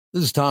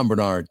This is Tom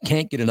Bernard.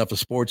 Can't get enough of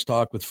sports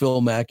talk with Phil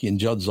Mackey and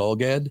Judd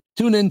Zolgad?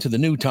 Tune in to the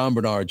new Tom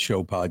Bernard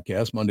Show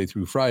podcast Monday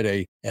through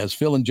Friday as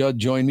Phil and Judd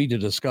join me to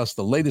discuss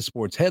the latest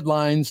sports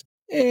headlines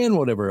and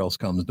whatever else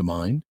comes to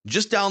mind.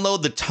 Just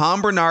download the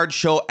Tom Bernard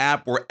Show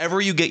app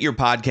wherever you get your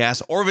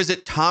podcasts or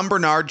visit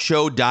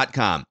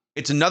tombernardshow.com.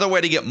 It's another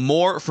way to get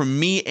more from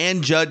me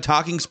and Judd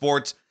talking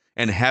sports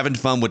and having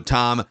fun with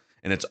Tom,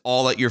 and it's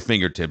all at your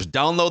fingertips.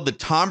 Download the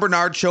Tom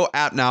Bernard Show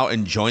app now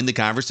and join the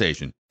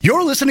conversation.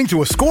 You're listening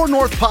to a Score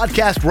North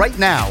podcast right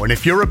now, and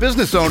if you're a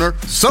business owner,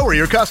 so are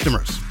your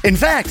customers. In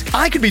fact,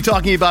 I could be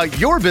talking about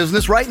your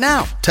business right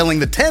now, telling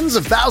the tens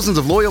of thousands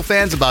of loyal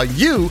fans about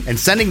you and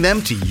sending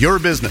them to your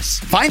business.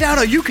 Find out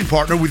how you can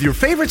partner with your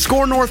favorite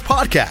Score North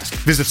podcast.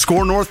 Visit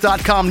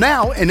scorenorth.com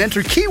now and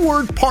enter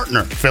keyword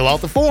partner. Fill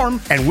out the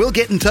form, and we'll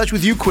get in touch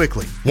with you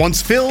quickly.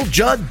 Once Phil,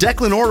 Judd,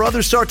 Declan, or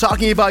others start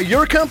talking about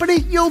your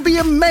company, you'll be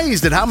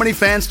amazed at how many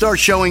fans start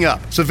showing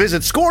up. So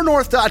visit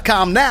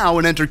scorenorth.com now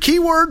and enter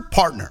keyword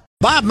partner.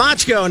 Bob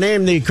Motzko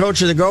named the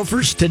coach of the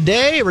Gophers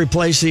today,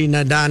 replacing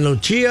Don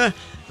Lucia.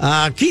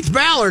 Keith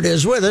Ballard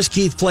is with us.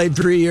 Keith played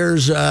 3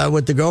 years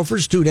with the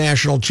Gophers, 2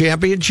 national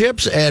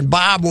championships, and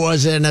Bob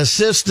was an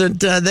assistant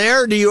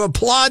there. Do you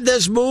applaud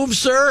this move,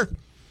 sir?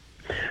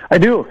 I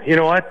do. You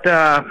know what?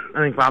 I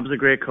think Bob's a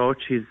great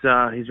coach. He's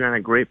ran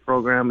a great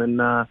program in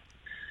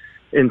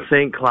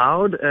St.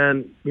 Cloud,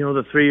 and you know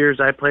the 3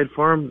 years I played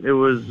for him, it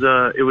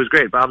was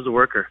great. Bob's a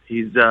worker.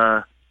 He's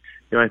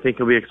I think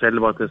he'll be excited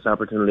about this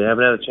opportunity. I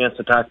haven't had a chance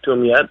to talk to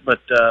him yet, but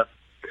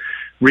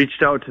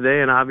reached out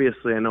today, and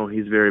obviously I know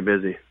he's very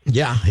busy.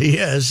 Yeah, he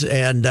is,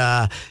 and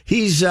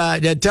he's.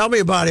 Tell me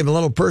about him a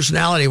little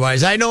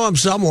personality-wise. I know him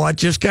somewhat,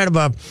 just kind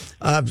of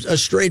a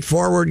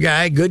straightforward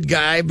guy, good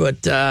guy,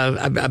 but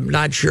I'm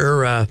not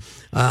sure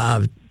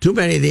too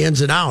many of the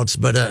ins and outs,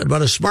 but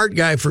a smart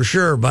guy for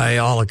sure by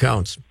all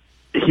accounts.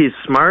 He's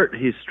smart,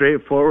 he's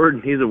straightforward,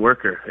 and he's a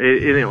worker.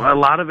 A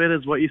lot of it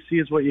is what you see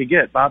is what you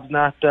get. Bob's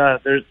not,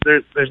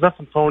 there's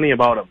nothing phony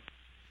about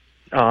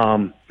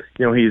him.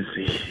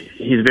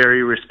 He's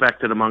very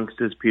respected amongst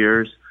his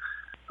peers,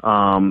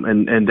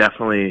 and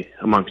definitely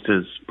amongst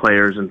his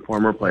players and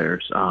former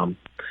players.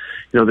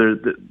 There's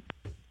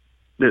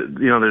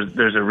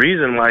a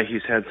reason why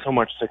he's had so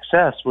much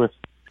success with,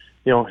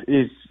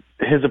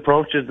 his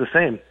approach is the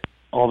same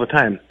all the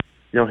time.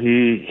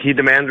 He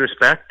demands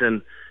respect,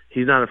 and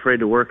he's not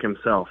afraid to work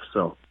himself.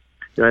 So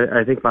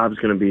I think Bob's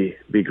going to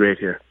be great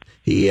here.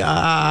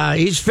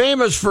 He's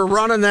famous for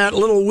running that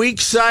little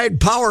weak side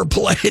power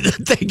play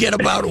that they get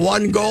about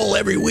 1 goal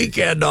every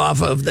weekend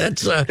off of.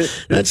 That's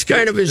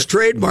kind of his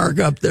trademark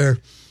up there.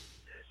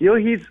 When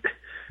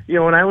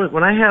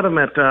I had him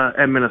at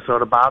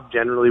Minnesota, Bob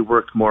generally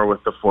worked more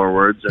with the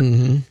forwards,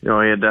 and he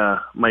had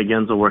Mike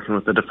Genzel working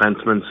with the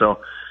defensemen. So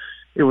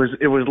it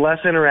was less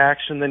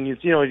interaction than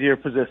you're a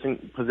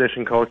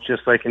position coach,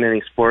 just like in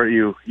any sport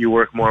you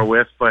work more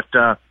with. But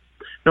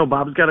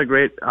Bob's got a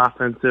great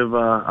offensive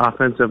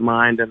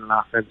mind and an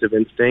offensive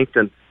instinct,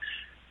 and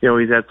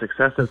he's had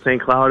success at St.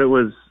 Cloud. It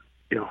was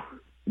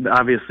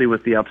obviously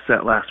with the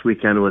upset last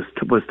weekend was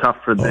tough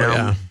for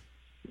them.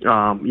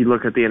 Yeah. You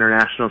look at the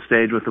international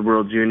stage with the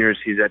World Juniors,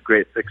 he's had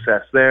great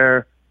success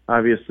there.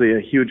 Obviously, a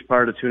huge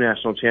part of 2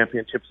 national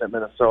championships at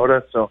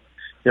Minnesota. So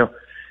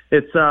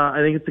it's I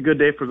think it's a good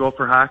day for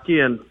Gopher hockey,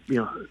 and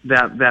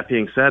that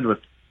being said, with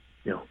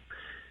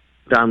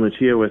Don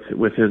Lucia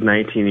with his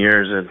 19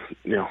 years, and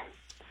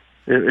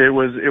it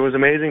was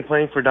amazing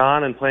playing for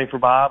Don and playing for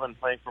Bob and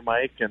playing for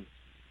Mike, and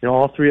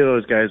all 3 of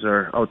those guys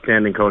are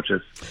outstanding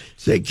coaches.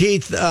 Say,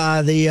 Keith,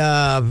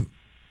 the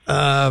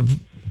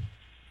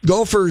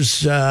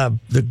Gophers,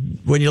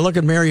 when you look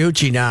at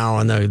Mariucci now,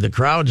 and the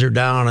crowds are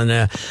down,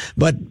 and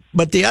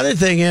but the other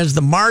thing is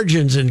the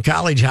margins in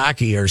college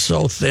hockey are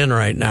so thin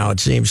right now. It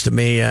seems to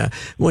me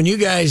when you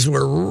guys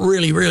were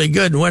really, really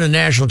good and winning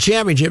national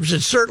championships,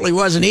 it certainly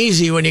wasn't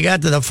easy when you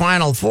got to the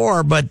Final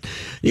Four. But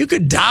you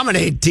could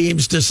dominate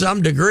teams to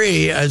some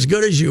degree, as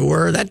good as you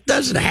were. That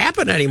doesn't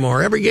happen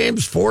anymore. Every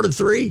game's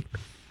 4-3.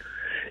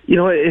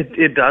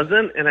 It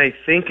doesn't, and I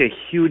think a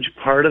huge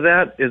part of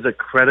that is a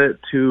credit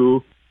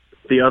to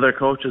the other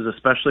coaches,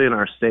 especially in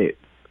our state.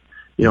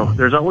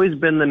 There's always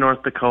been the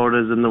North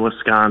Dakotas and the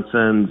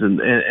Wisconsins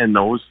and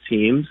those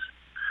teams.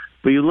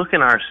 But you look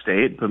in our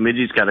state,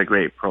 Bemidji's got a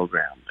great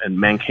program, and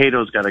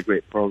Mankato's got a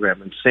great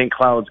program, and St.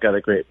 Cloud's got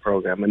a great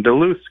program, and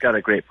Duluth's got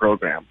a great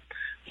program.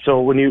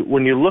 So when you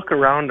look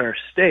around our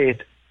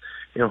state,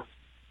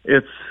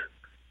 it's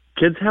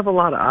kids have a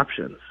lot of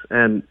options,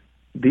 and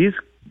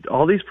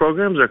all these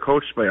programs are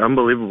coached by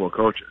unbelievable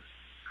coaches,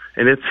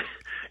 and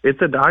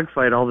it's a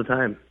dogfight all the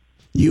time.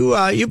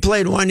 You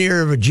played 1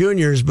 year of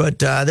juniors, but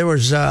there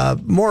was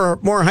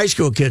more high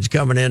school kids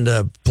coming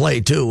into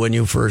play too when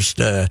you first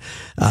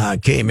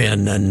came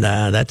in, and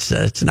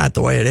that's not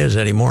the way it is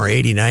anymore.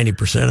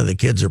 80-90% of the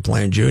kids are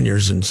playing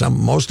juniors, and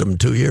most of them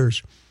 2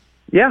 years.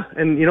 Yeah,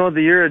 and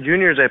the year of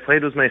juniors I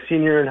played was my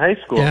senior in high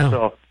school,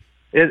 so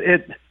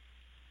it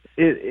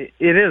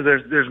is.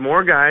 There's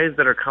more guys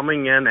that are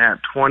coming in at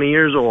 20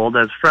 years old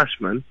as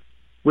freshmen,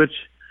 which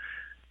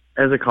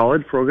as a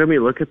college program,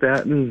 you look at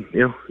that and,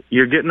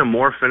 you're getting a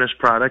more finished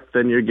product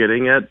than you're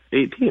getting at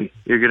 18.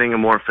 You're getting a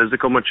more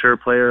physical mature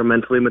player, a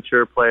mentally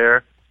mature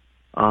player,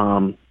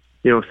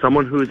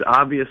 someone who's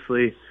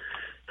obviously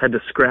had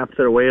to scrap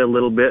their way a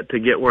little bit to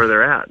get where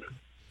they're at.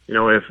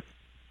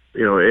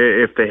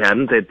 If they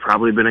hadn't, they'd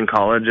probably been in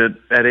college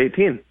at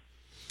 18.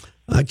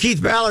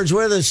 Keith Ballard's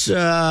with us.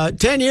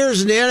 10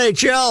 years in the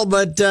NHL,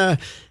 but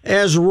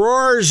as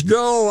roars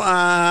go,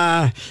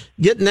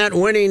 getting that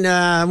winning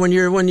when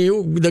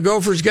the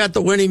Gophers got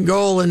the winning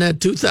goal in that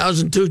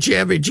 2002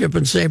 championship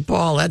in St.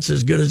 Paul, that's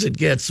as good as it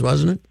gets,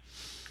 wasn't it?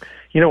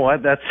 You know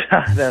what? That's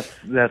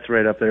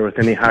right up there with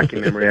any hockey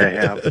memory I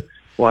have.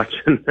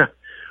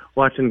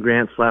 Watching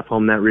Grant slap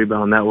home that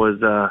rebound, that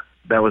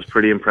was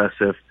pretty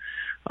impressive.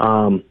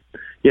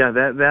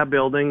 That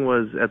building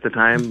was, at the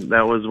time,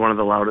 that was one of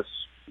the loudest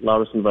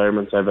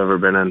environments I've ever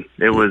been in.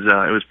 It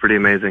was pretty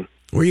amazing.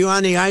 Were you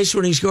on the ice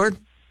when he scored?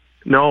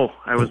 No,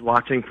 I was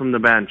watching from the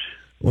bench.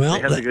 Well,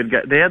 they had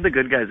the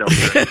good guys out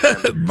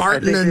there.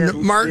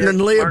 Martin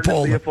and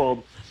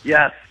Leopold.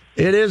 Yes.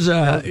 It is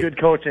good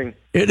coaching.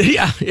 It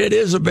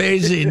is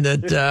amazing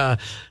that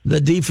the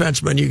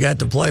defensemen you got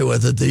to play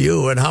with at the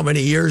U, and how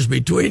many years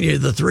between you,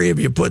 the three of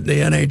you put in the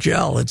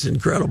NHL. It's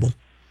incredible.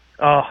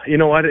 Oh, you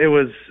know what?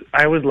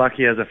 I was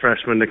lucky as a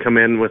freshman to come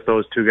in with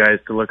those two guys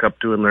to look up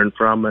to and learn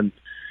from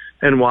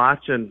and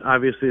watch. And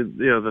obviously,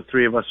 the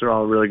three of us are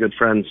all really good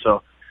friends.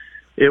 So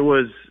it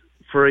was,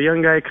 for a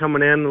young guy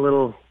coming in, a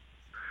little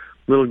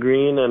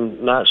green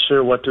and not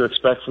sure what to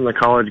expect from the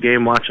college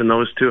game, watching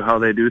those two, how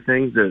they do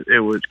things,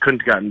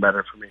 couldn't have gotten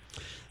better for me.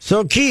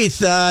 So, Keith,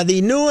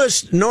 the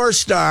newest North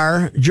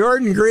Star,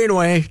 Jordan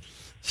Greenway,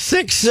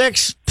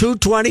 6'6",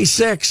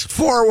 226,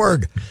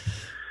 forward.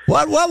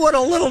 What would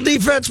a little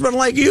defenseman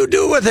like you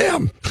do with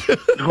him?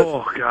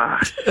 Oh,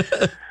 gosh.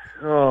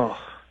 Oh,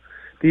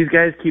 these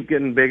guys keep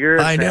getting bigger.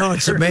 I know,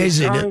 it's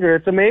amazing.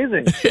 It's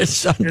amazing.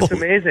 It's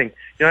amazing.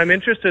 I'm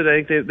interested.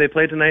 I think they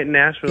play tonight in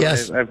Nashville.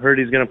 Yes. I've heard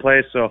he's going to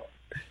play, so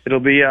it'll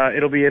be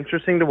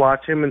interesting to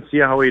watch him and see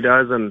how he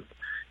does. And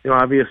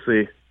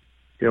obviously,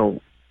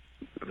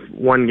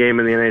 one game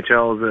in the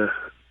NHL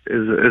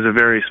is a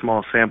very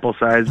small sample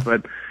size,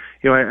 but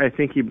I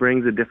think he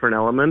brings a different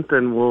element,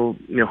 and we'll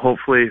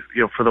hopefully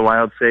for the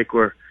Wild's sake,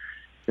 where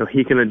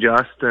he can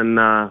adjust and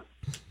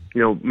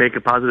make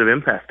a positive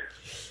impact.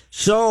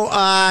 So,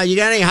 you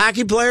got any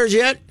hockey players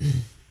yet?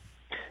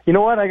 You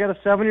know what? I got a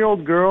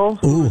 7-year-old girl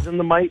who's in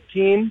the Mite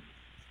team,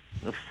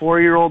 a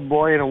 4-year-old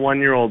boy, and a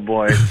 1-year-old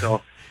boy.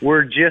 So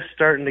we're just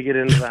starting to get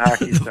into the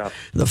hockey stuff.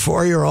 The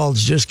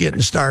 4-year-old's just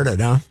getting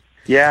started, huh?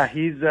 Yeah,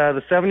 he's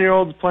the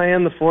 7-year-old's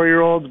playing. The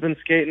 4-year-old's been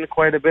skating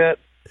quite a bit.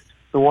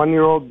 The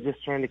 1-year-old's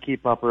just trying to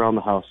keep up around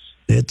the house.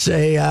 It's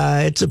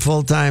a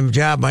full-time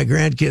job. My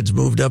grandkids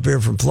moved up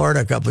here from Florida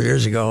a couple of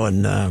years ago,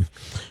 and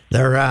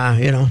they're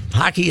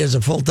hockey is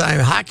a full-time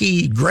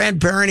hockey.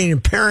 Grandparenting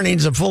and parenting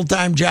is a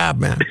full-time job,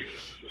 man.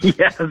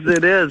 Yes,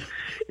 it is.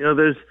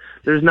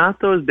 There's not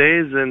those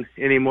days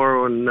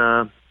anymore when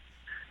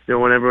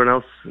when everyone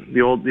else,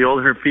 the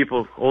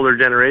older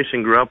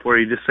generation grew up, where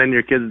you just send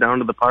your kids down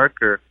to the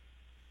park or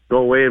go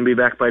away and be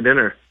back by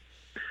dinner.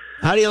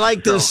 How do you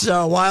like this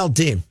Wild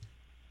team?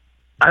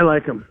 I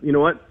like them. You know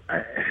what?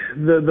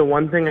 The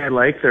one thing I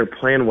like, they're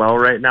playing well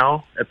right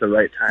now at the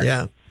right time.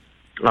 Yeah.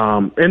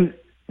 And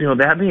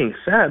that being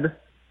said,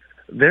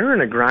 they're in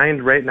a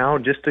grind right now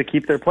just to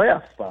keep their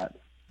playoff spot.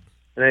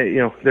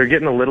 And they're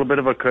getting a little bit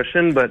of a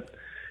cushion, but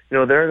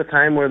they're at a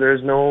time where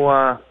there's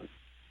no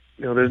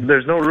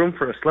there's no room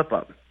for a slip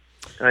up.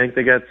 I think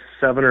they got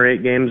 7 or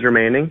 8 games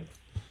remaining,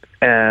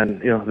 and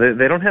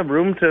they don't have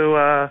room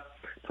to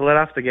let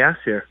off the gas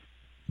here.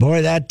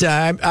 Boy, that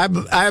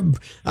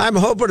I'm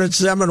hoping it's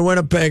them in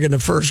Winnipeg in the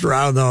first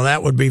round, though.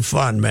 That would be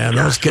fun, man.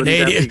 Gosh,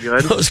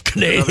 those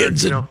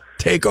Canadians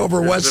take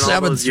over West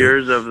 7th. Those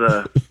years of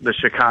the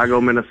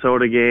Chicago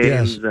Minnesota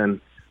games, yes,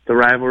 and the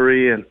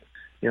rivalry, and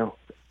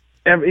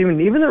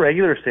even the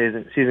regular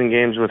season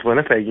games with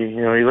Winnipeg.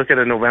 You look at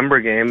a November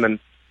game, and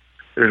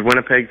there's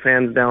Winnipeg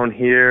fans down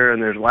here,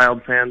 and there's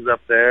Wild fans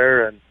up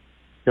there, and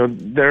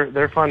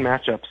they're fun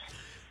matchups.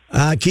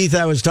 Keith,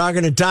 I was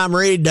talking to Tom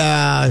Reed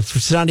for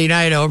Sunday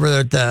night over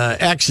at the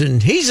X,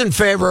 and he's in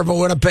favor of a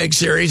Winnipeg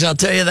series. I'll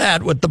tell you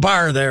that, with the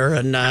bar there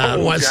and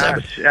West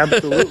 7th.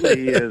 Absolutely,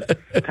 he is.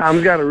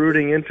 Tom's got a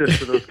rooting interest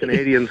for those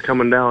Canadians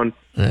coming down.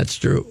 That's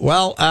true.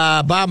 Well,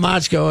 Bob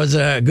Motzko is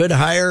a good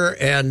hire,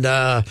 and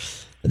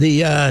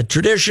the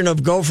tradition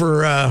of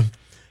Gopher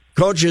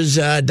coaches,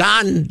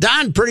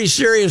 Don, pretty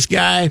serious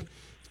guy.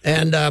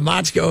 And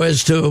Motzko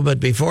is too, but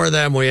before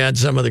them we had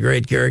some of the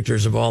great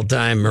characters of all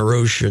time,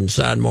 Reusse and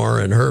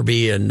Sodmore and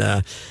Herbie, and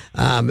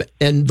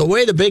the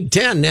way the Big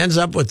Ten ends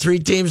up with 3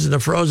 teams in the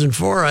Frozen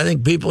Four, I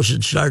think people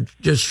should start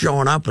just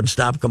showing up and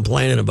stop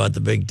complaining about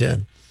the Big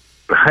Ten.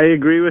 I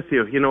agree with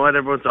you. You know what?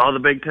 Everyone's the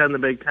Big Ten, the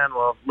Big Ten.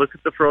 Well, look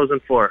at the Frozen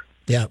Four.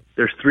 Yeah,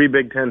 there's 3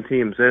 Big Ten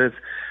teams,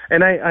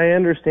 and I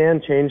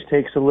understand change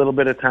takes a little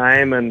bit of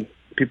time, and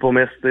people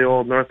miss the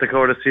old North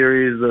Dakota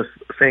series, the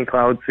St.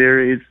 Cloud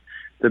series,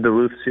 the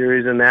Duluth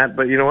series, and that.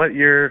 But you know what?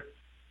 You're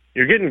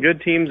you're getting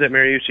good teams at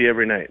Mariucci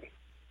every night.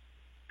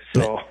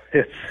 So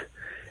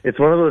it's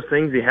one of those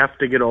things you have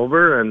to get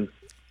over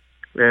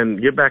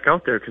and get back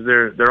out there because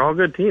they're all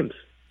good teams.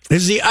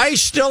 Is the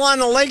ice still on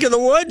the Lake of the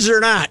Woods or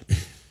not?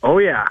 Oh,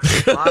 yeah.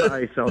 A lot of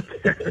ice out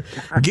there.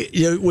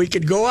 We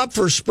could go up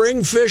for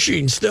spring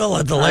fishing still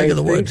at the Lake of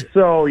the Woods. I think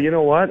so. You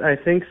know what? I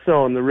think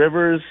so. And the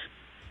rivers,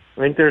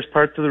 I think there's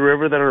parts of the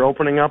river that are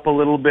opening up a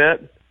little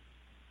bit.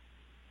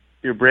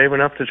 You're brave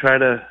enough to try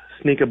to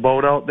sneak a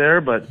boat out there,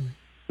 but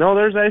no,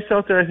 there's ice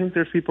out there. I think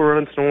there's people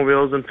running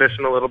snowmobiles and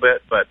fishing a little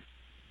bit. But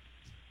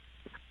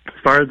as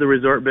far as the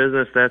resort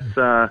business, that's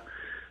the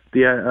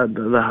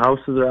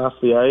houses are off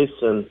the ice,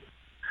 and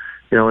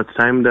it's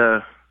time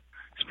to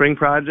spring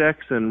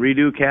projects and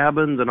redo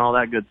cabins and all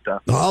that good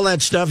stuff. All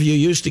that stuff you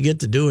used to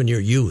get to do in your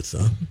youth,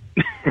 huh?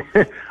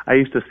 I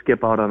used to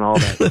skip out on all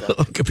that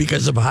stuff.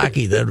 Because of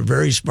hockey. That was a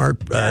very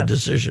smart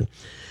decision.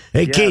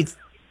 Hey, yeah. Keith,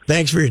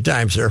 thanks for your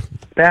time, sir.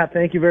 Pat,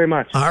 thank you very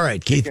much. All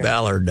right, Keith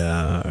Ballard,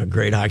 a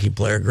great hockey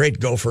player, great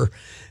gopher.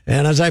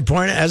 And as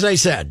I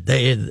said,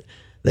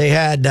 they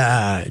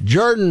had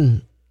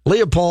Jordan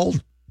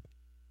Leopold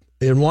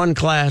in one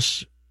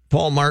class,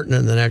 Paul Martin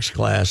in the next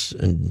class,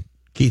 and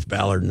Keith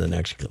Ballard in the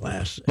next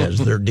class as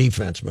their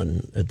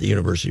defenseman at the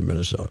University of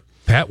Minnesota.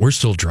 Pat, we're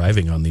still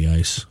driving on the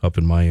ice up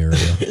in my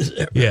area.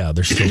 Yeah,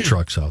 there's still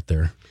trucks out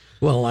there.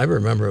 Well, I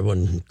remember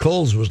when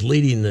Coles was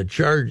leading the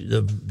charge,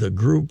 the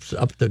groups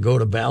up to go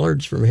to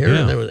Ballards from here,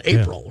 and it was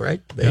April,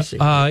 right?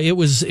 Basically, it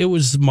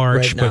was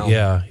March, right but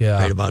yeah,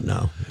 right about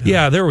now.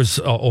 Yeah, there was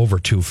over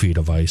 2 feet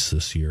of ice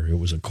this year. It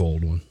was a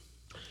cold one.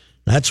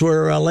 That's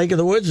where Lake of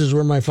the Woods is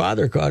where my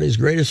father caught his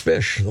greatest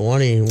fish. The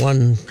one he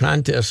won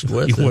contest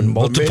with. He won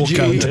multiple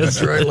Bemidji, contests.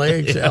 Detroit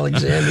Lakes,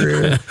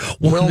 Alexandria,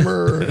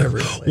 Wilmer,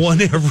 every place.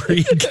 Won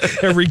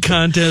every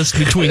contest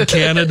between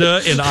Canada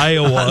and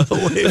Iowa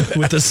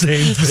with the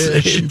same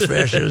fish. Same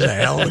fish. It was a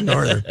hell of a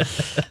northern.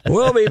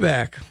 We'll be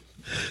back.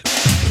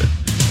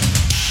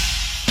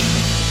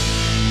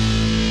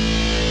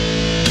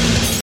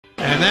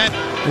 And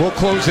that will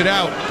close it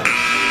out.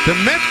 The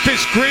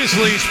Memphis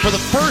Grizzlies, for the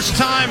first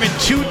time in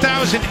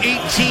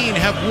 2018,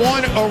 have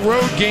won a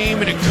road game,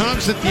 and it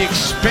comes at the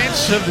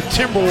expense of the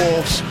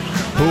Timberwolves,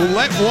 who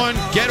let one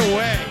get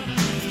away.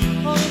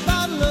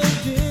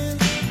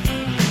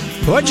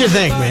 What'd you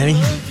think, Manny?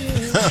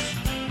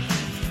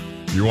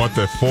 You want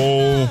the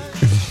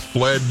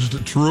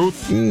full-fledged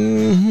truth?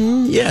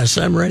 Mm-hmm. Yes,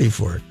 I'm ready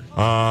for it.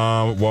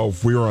 Well,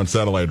 if we were on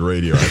satellite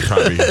radio, I'd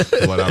probably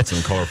let out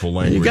some colorful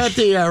language. You got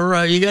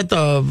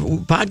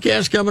the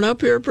podcast coming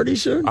up here pretty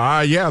soon.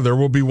 Yeah, there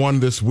will be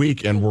one this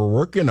week, and we're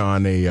working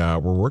on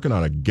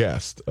a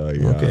guest,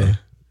 a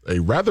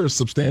rather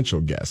substantial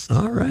guest,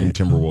 all right, in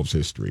Timberwolves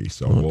history.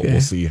 So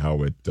we'll see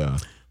how it.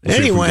 Anyway, see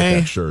if we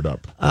get that shirt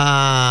up.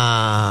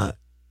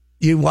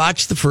 You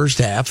watched the first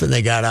half, and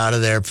they got out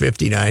of there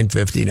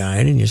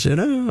 59-59, and you said,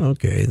 "Oh,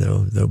 okay,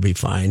 they'll be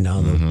fine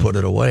now. They'll put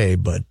it away."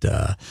 But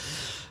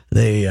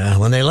they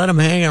when they let them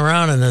hang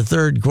around in the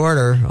third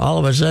quarter, all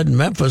of a sudden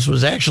Memphis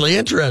was actually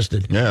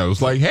interested. Yeah, it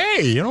was like,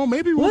 hey,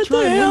 maybe we'll what try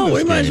the to hell? win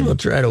this We might as game. well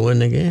try to win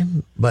the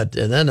game. But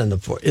and then in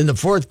the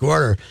fourth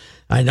quarter,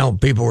 I know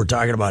people were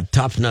talking about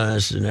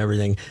toughness and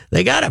everything.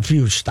 They got a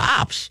few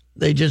stops.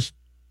 They just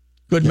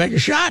couldn't make a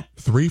shot.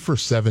 3 for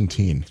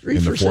 17. 3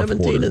 for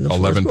 17 in the fourth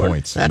 11 quarter.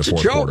 points. That's in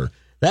the a fourth joke. quarter.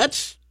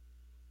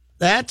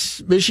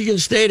 That's Michigan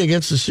State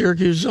against the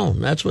Syracuse Zone.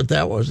 That's what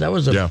that was. That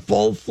was a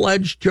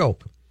full-fledged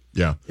joke.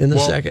 Yeah. In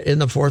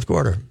the fourth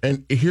quarter.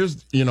 And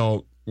here's,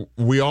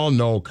 we all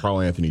know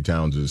Karl Anthony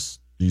Towns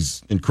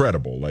he's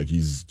incredible. Like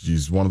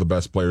he's one of the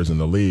best players in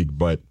the league,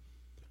 but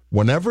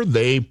whenever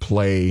they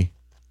play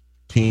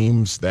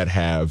teams that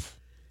have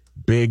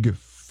big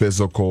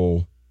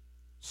physical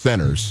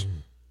centers,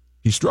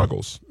 he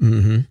struggles.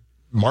 Mm-hmm.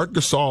 Marc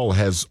Gasol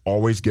has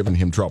always given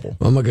him trouble.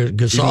 Well,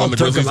 Gasol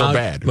took him out.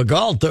 Bad.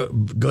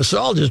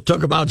 Gasol just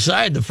took him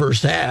outside the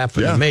first half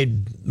and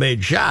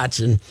made shots.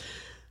 And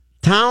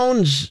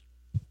Towns,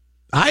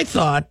 I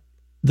thought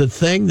the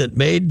thing that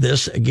made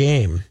this a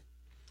game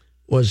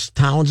was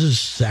Towns'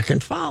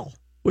 second foul,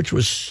 which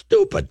was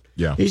stupid.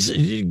 Yeah.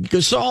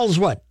 Gasol's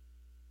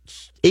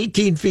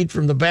 18 feet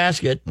from the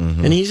basket,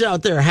 and he's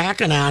out there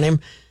hacking on him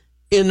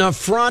in the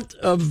front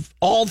of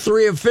all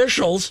three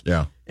officials.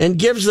 Yeah. And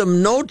gives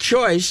them no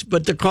choice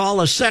but to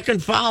call a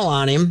second foul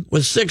on him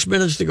with 6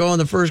 minutes to go in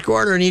the first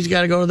quarter, and he's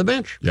got to go to the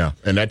bench. Yeah,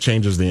 and that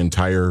changes the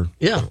entire.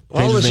 Yeah,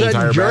 all of a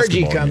sudden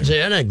Georgie comes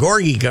in and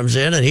Gorgie comes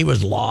in, and he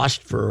was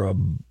lost for a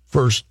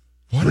first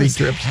what 3 has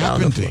trips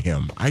down happened the to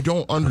him? I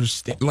don't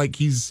understand. Like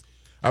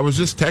I was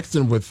just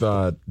texting with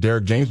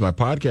Derek James, my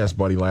podcast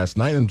buddy, last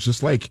night, and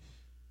just like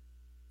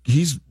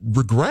he's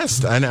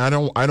regressed, and I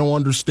don't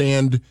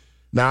understand.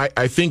 Now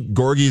I think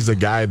Gorgie's a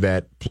guy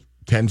that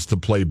tends to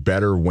play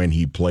better when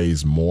he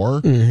plays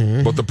more.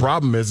 Mm-hmm. But the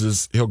problem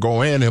is he'll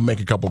go in, he'll make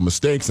a couple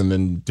mistakes, and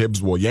then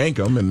Tibbs will yank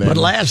him. And then, but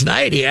last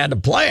night he had to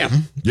play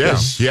him. Yeah,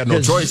 he had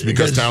no choice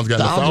because Towns got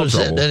in foul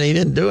trouble. And he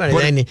didn't do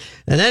anything.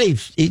 And then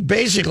he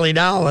basically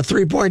now a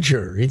 3-point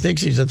shooter. He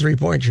thinks he's a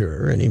 3-point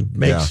shooter, and he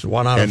makes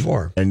 1 out of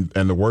 4. And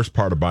the worst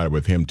part about it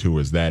with him, too,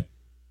 is that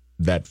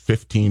that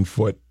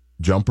 15-foot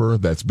jumper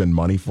that's been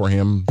money for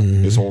him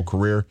his whole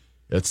career,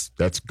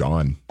 that's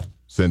gone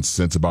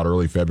since about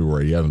early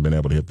February. He hasn't been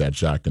able to hit that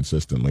shot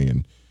consistently,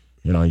 and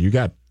you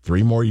got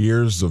 3 more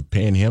years of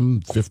paying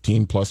him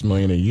 $15+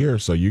 million a year,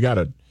 so you got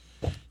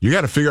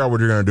to figure out what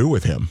you're going to do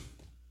with him.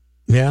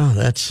 Yeah,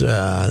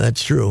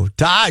 that's true.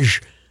 Taj,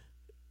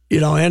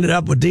 ended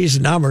up with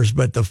decent numbers,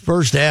 but the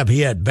first half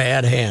he had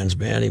bad hands,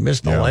 man. He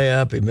missed the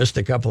layup. He missed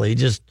a couple.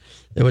 It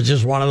was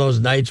just one of those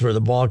nights where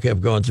the ball kept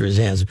going through his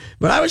hands.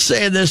 But I was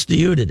saying this to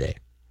you today.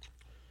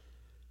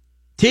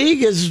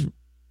 Teague has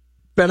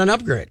been an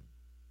upgrade.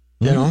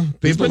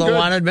 People don't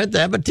want to admit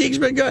that, but Teague's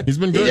been good. He's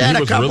been good. He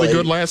was really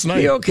good last night.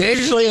 He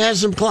occasionally has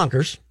some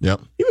clunkers.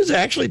 Yep. He was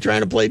actually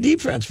trying to play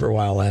defense for a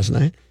while last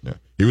night. Yeah.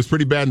 He was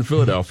pretty bad in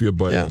Philadelphia,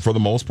 but for the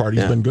most part,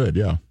 he's been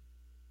good,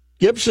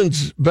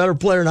 Gibson's a better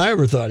player than I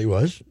ever thought he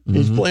was.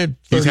 He's playing.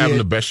 He's having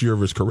the best year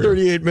of his career.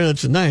 38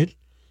 minutes a night.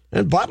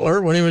 And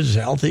Butler, when he was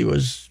healthy,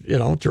 was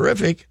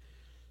terrific.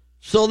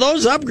 So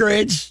those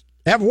upgrades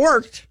have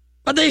worked,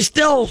 but they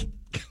still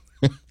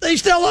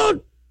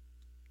don't.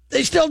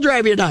 They still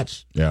drive you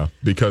nuts. Yeah,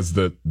 because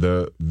the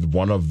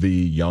one of the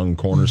young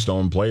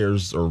cornerstone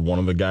players, or one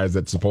of the guys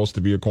that's supposed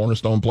to be a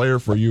cornerstone player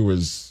for you,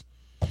 is.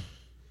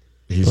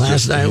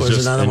 Last night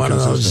was another one of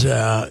those.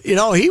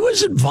 He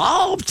was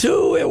involved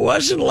too. It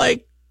wasn't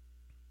like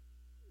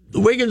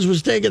Wiggins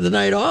was taking the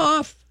night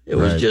off. It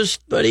was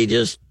but he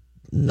just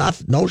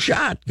no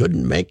shot.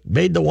 Made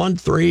the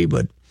 1-3,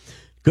 but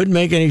couldn't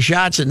make any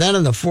shots. And then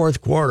in the fourth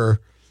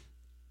quarter,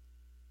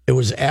 it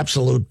was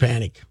absolute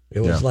panic. It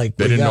was like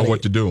they didn't know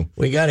what to do.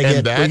 We got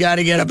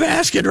to get a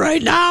basket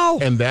right now.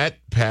 And that,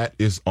 Pat,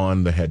 is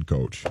on the head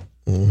coach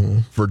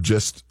for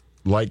just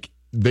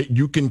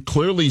you can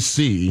clearly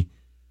see.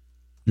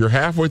 You're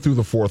halfway through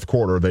the fourth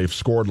quarter. They've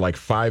scored like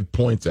 5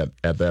 points at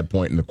that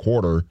point in the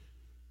quarter.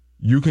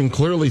 You can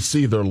clearly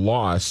see they're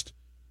lost.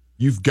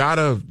 You've got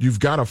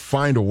to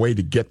find a way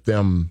to get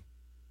them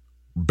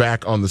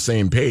back on the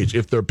same page.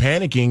 If they're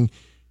panicking,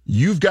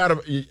 you've got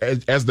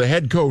to, as the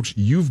head coach,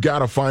 you've got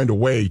to find a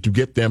way to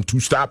get them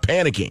to stop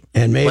panicking.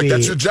 And maybe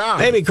that's your job.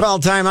 Maybe call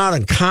timeout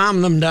and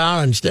calm them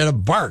down instead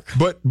of bark.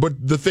 But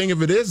the thing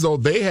of it is, though,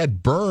 he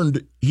had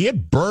burned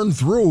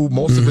through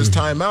most of his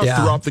timeouts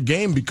throughout the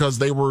game because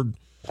they were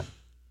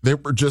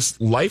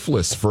just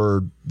lifeless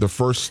for the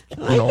first.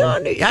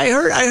 I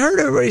heard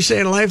everybody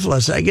saying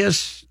lifeless. I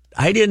guess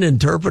I didn't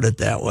interpret it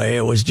that way.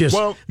 It was just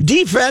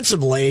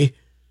defensively.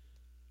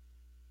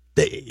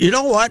 You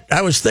know what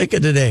I was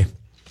thinking today?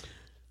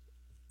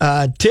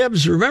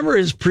 Tibbs, remember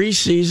his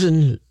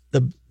preseason,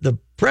 the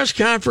press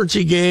conference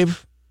he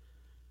gave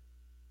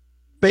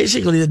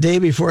basically the day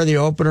before the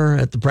opener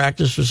at the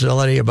practice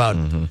facility about.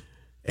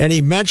 And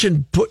he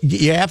mentioned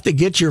you have to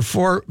get your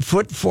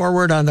foot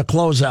forward on the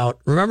closeout.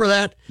 Remember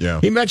that? Yeah.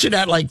 He mentioned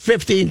that like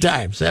 15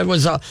 times. That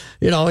was,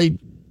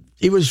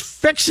 he was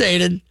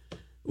fixated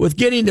with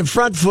getting the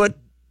front foot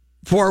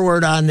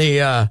forward on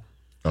the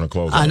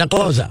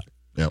closeout.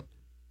 Yep.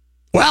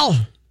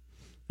 Well,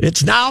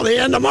 it's now the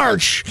end of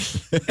March,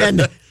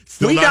 and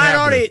they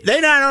not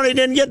only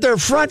didn't get their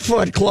front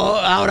foot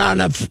out on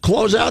the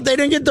closeout, they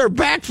didn't get their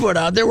back foot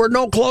out. There were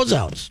no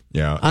closeouts.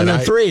 Yeah, on the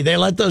three, they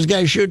let those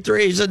guys shoot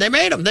threes, and they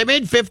made them. They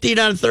made 15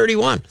 out of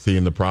 31. See,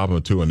 and the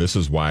problem too, and this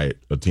is why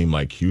a team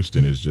like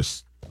Houston is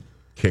just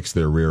kicks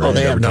their rear end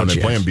every time they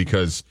play them,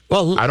 because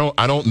I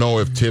don't know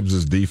if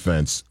Tibbs'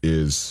 defense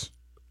is.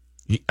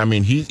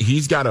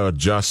 He's got to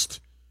adjust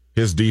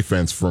his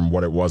defense from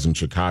what it was in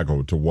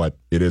Chicago to what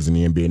it is in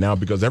the NBA now,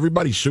 because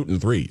everybody's shooting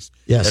threes.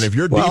 Yes. And if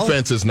your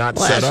defense is not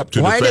set up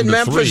to defend why did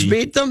Memphis three,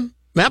 beat them?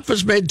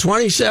 Memphis made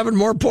 27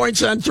 more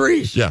points on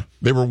threes. Yeah,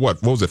 they were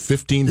what was it,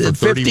 15 for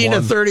 31? 15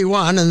 to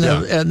 31, and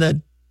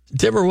the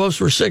Timberwolves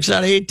were 6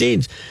 out of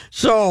 18.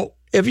 So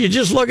if you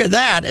just look at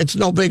that, it's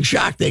no big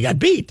shock they got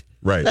beat.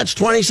 Right. That's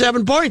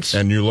 27 points.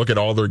 And you look at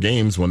all their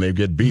games when they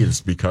get beat,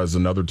 it's because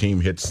another team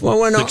hits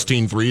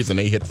 16 threes and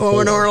they hit 4. Well,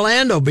 when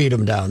Orlando beat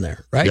them down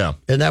there, right? Yeah.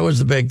 And that was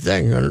the big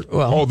thing.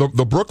 Well,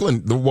 the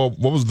Brooklyn, what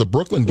was the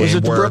Brooklyn game? Was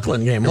it the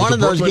Brooklyn game? One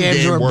of those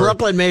games where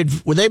Brooklyn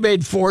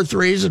made 4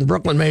 threes and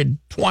Brooklyn made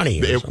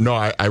 20.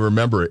 I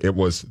remember it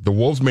was the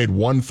Wolves made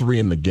 1 3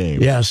 in the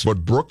game. Yes.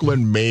 But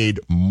Brooklyn made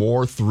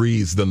more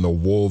threes than the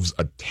Wolves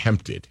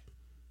attempted.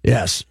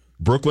 Yes.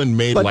 Brooklyn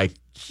made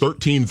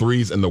 13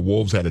 threes, and the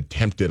Wolves had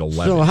attempted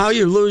 11. So how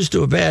you lose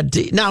to a bad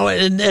team? Now,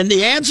 and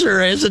the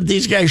answer isn't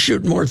these guys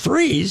shooting more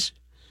threes.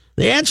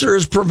 The answer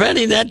is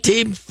preventing that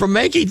team from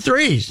making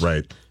threes.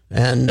 Right.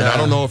 And I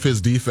don't know if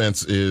his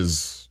defense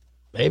is.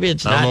 Maybe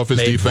it's not. I don't know if his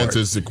made defense for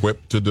it. is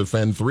equipped to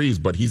defend threes,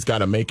 but he's got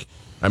to make.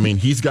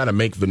 He's got to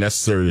make the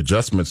necessary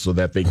adjustments so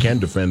that they can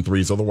defend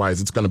threes. Otherwise,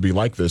 it's going to be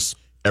like this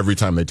every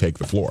time they take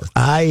the floor.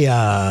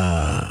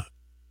 I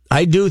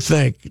do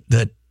think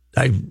that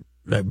I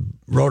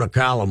wrote a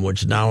column,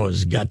 which now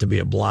has got to be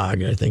a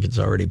blog. I think it's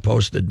already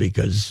posted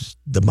because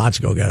the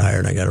Motzko got hired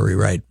and I got to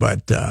rewrite.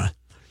 But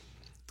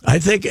I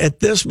think at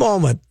this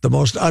moment, the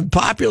most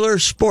unpopular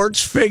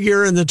sports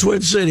figure in the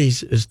Twin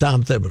Cities is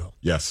Tom Thibodeau.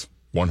 Yes,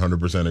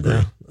 100% agree.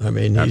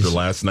 Yeah, after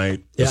last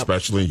night,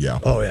 especially, yeah.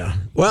 Oh, yeah.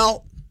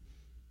 Well,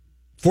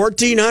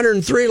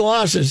 1,403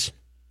 losses.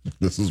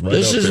 This is right.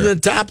 This is in the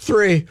top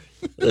 3.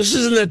 This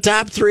is in the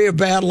top 3 of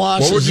bad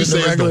losses. What would you say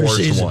in the is the regular worst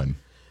season. one?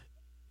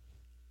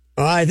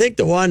 I think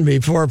the one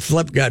before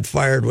Flip got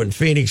fired when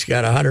Phoenix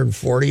got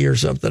 140 or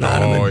something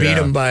on him and beat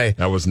him by.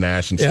 That was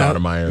Nash and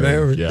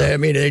Stoudemire. I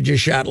mean, they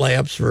just shot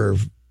layups for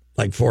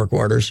like 4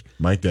 quarters.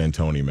 Mike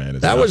D'Antoni, man,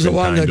 that was the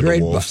one. That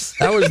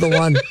was the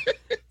one.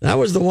 That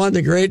was the one.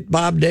 The great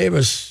Bob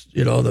Davis,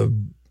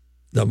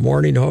 the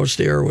morning host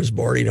here was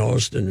morning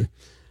host and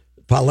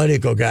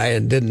political guy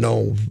and didn't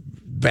know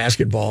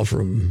basketball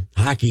from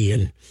hockey,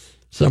 and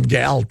some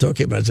gal took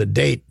him as a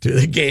date to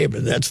the game,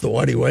 and that's the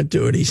one he went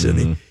to, and he said.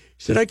 He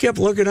said, I kept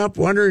looking up,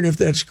 wondering if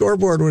that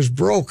scoreboard was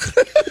broke.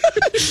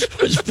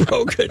 It was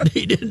broken.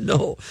 He didn't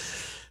know.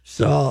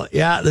 So,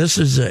 yeah,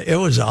 it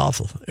was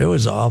awful. It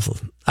was awful.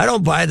 I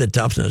don't buy the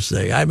toughness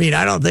thing. I mean,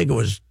 I don't think it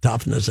was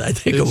toughness. I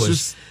think it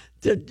was...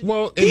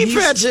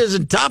 defense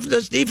isn't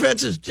toughness.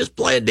 Defense is just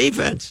playing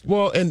defense.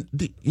 Well, and,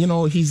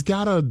 he's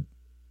got to...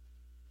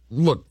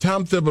 Look,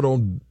 Tom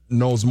Thibodeau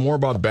knows more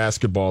about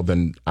basketball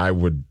than I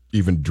would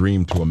even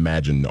dream to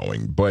imagine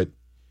knowing, but...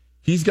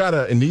 He's got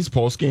to, in these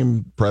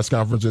post-game press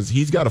conferences,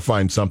 he's got to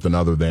find something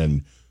other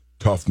than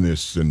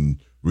toughness and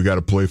we got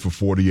to play for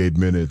 48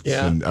 minutes.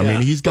 Yeah, and I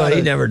mean, he's got.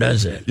 He never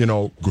does it.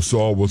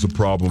 Gasol was a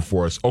problem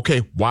for us. Okay,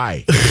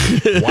 why?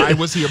 Why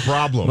was he a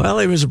problem? Well,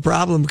 he was a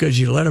problem because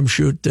you let him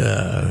shoot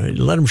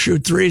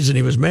threes and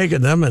he was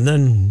making them, and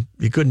then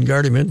you couldn't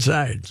guard him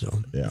inside.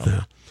 So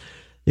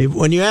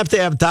when you have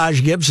to have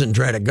Taj Gibson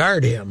try to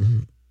guard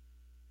him,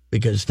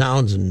 because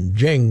Towns and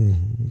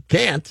Jing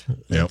can't,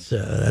 that's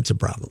a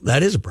problem.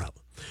 That is a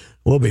problem.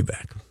 We'll be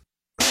back.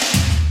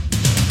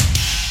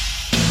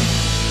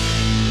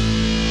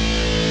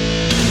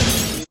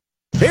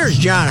 Here's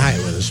John Hyde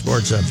with a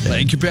sports update.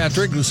 Thank you,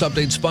 Patrick. This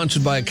update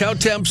sponsored by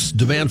Account Temps.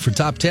 Demand for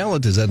top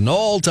talent is at an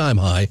all-time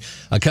high.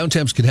 Account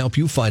Temps can help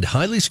you find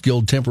highly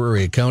skilled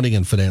temporary accounting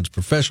and finance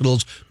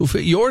professionals who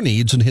fit your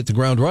needs and hit the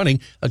ground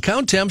running.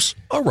 Account Temps,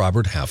 a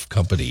Robert Half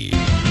company.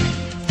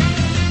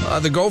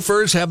 The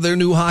Gophers have their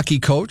new hockey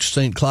coach.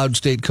 St. Cloud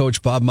State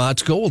coach Bob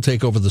Motzko will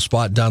take over the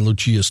spot Don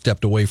Lucia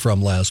stepped away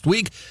from last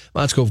week.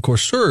 Motzko, of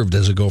course, served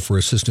as a Gopher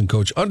assistant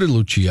coach under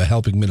Lucia,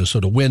 helping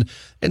Minnesota win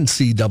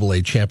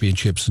NCAA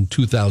championships in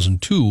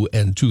 2002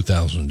 and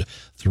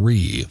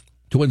 2003.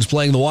 Twins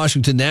playing the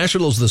Washington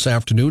Nationals this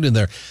afternoon in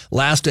their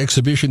last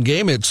exhibition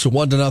game. It's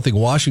 1-0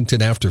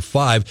 Washington after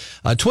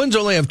 5. Twins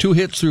only have 2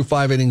 hits through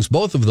 5 innings,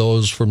 both of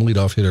those from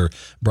leadoff hitter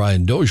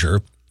Brian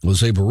Dozier.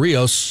 Jose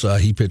Barrios,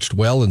 he pitched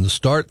well in the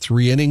start,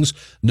 3 innings,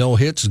 no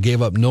hits, gave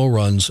up no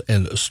runs,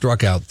 and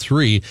struck out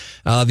 3.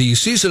 The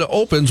season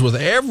opens with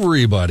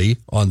everybody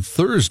on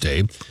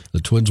Thursday.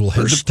 The Twins will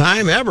head First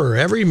time ever,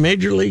 every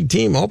major league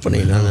team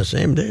opening on the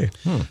same day.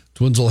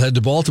 Twins will head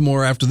to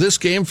Baltimore after this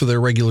game for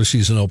their regular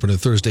season opener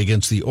Thursday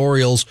against the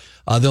Orioles.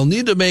 They'll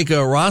need to make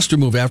a roster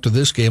move after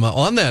this game.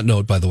 On that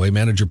note, by the way,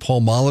 manager Paul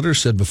Molitor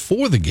said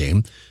before the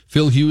game,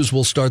 Phil Hughes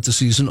will start the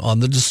season on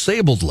the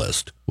disabled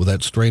list with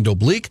that strained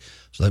oblique.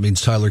 So that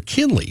means Tyler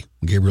Kinley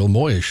and Gabriel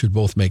Moya should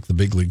both make the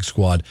big league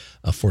squad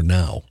for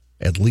now,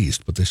 at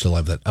least. But they still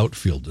have that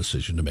outfield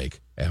decision to make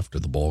after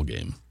the ball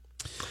game.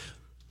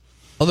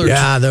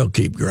 They'll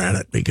keep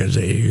Granite because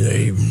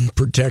they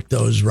protect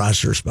those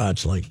roster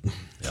spots like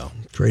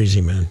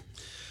crazy, man.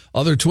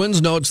 Other Twins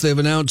notes, they've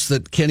announced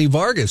that Kenny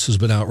Vargas has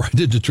been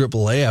outrighted to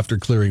AAA after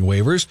clearing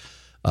waivers.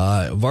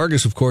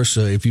 Vargas, of course,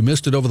 if you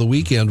missed it over the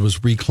weekend,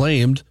 was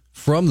reclaimed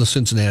from the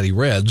Cincinnati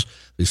Reds.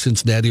 The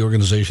Cincinnati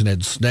organization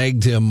had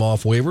snagged him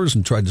off waivers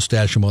and tried to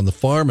stash him on the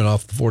farm and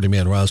off the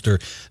 40-man roster.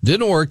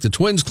 Didn't work. The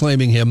Twins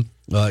claiming him.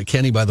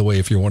 Kenny, by the way,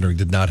 if you're wondering,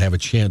 did not have a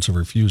chance of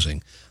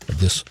refusing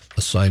this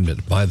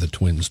assignment by the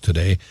Twins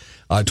today.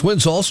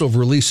 Twins also have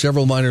released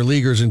several minor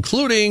leaguers,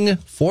 including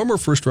former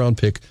first-round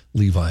pick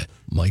Levi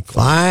Michael.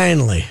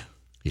 Finally.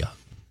 Yeah.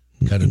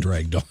 Kind of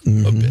dragged on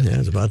a bit. Yeah,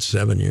 it's about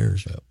 7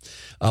 years.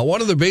 Yeah.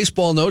 One other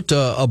baseball note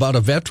about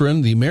a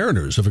veteran the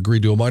Mariners have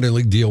agreed to a minor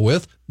league deal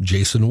with,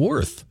 Jason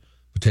Worth.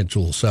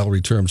 Potential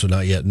salary terms are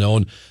not yet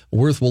known.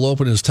 Worth will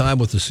open his time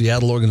with the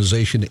Seattle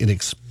organization in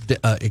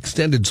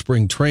extended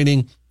spring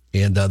training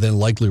and then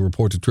likely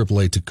report to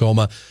AAA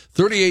Tacoma.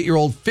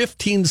 38-year-old,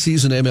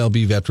 15-season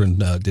MLB veteran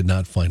did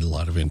not find a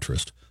lot of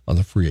interest on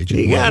the free agent.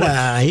 He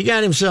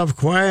got himself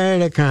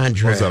quite a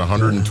contract. Was that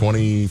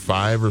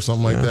 125 or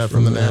something like that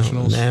from the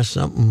Nationals?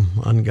 Something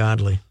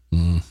ungodly.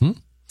 Mm-hmm.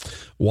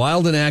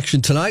 Wild in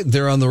action tonight.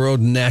 They're on the road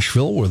in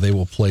Nashville where they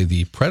will play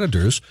the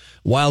Predators.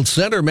 Wild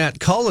center Matt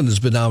Cullen has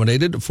been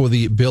nominated for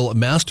the Bill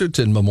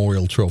Masterton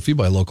Memorial Trophy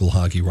by local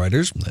hockey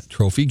writers. That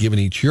trophy given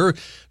each year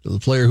to the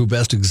player who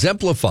best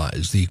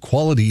exemplifies the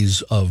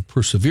qualities of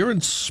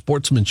perseverance,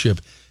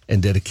 sportsmanship,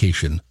 and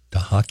dedication to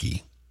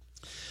hockey.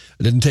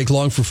 It didn't take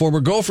long for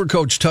former Gopher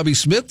coach Tubby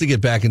Smith to get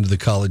back into the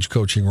college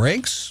coaching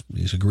ranks.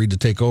 He's agreed to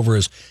take over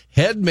as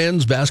head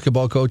men's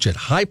basketball coach at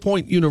High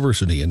Point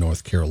University in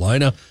North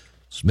Carolina.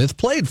 Smith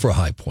played for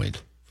High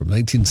Point from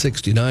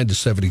 1969 to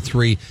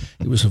 73.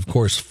 He was, of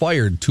course,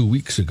 fired 2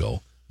 weeks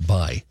ago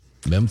by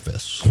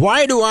Memphis.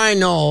 Why do I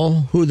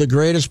know who the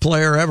greatest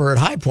player ever at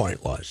High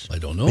Point was? I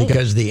don't know.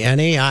 Because the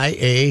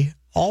NAIA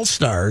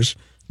All-Stars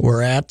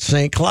were at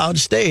St. Cloud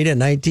State in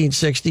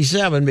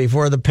 1967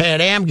 before the Pan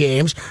Am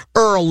Games.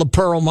 Earl the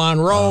Pearl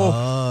Monroe,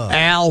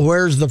 Al,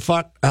 where's the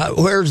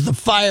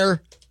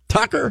fire,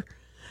 Tucker?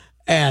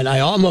 And I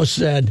almost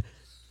said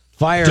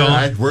fire.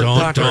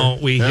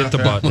 Don't. We hit the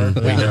button.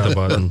 We hit the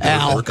button.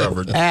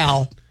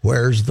 Al,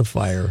 where's the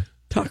fire,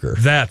 Tucker?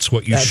 That's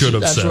what you should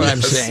have said. That's what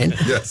I'm saying.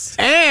 Yes.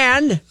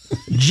 And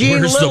Gene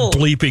Where's Little. the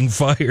bleeping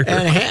fire?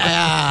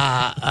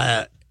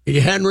 And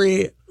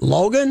Henry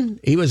Logan,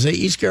 he was at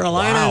East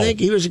Carolina, I think.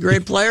 He was a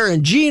great player.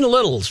 And Gene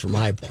Little's from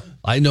High Point.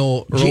 I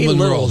know Earl Gene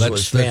Monroe. Little's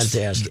was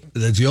fantastic.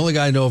 That's the only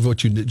guy I know of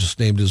what you just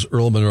named is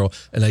Earl Monroe,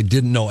 and I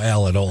didn't know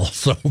Al at all.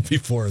 So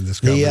before this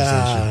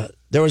conversation,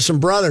 There was some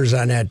brothers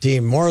on that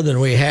team, more than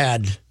we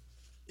had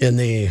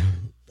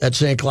at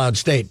St. Cloud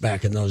State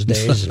back in those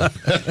days,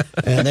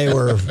 and they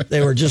were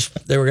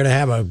going to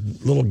have a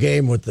little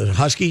game with the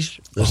Huskies,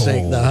 the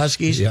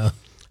Huskies, a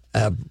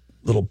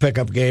little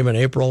pickup game in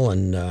April,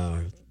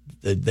 and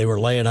they were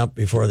laying up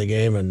before the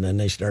game, and then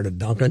they started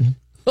dunking.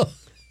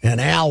 And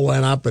Al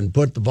went up and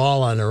put the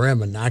ball on the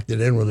rim and knocked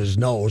it in with his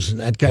nose, and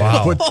that kind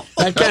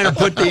of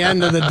put the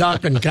end of the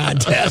dunking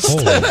contest.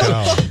 Holy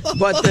cow.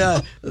 But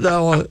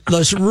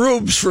the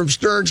Rubes from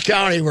Stearns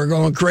County were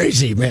going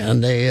crazy,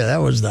 man. That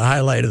was the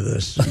highlight of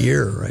this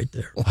year right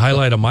there.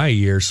 Highlight of my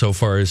year so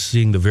far is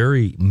seeing the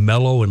very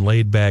mellow and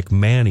laid back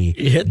Manny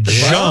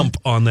jump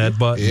on that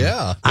button.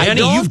 Yeah.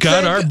 Manny, you've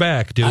got our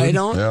back, dude. I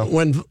don't.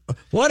 Yeah.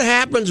 What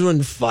happens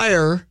when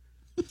fire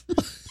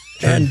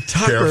and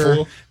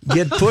Tucker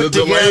get put the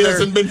delay together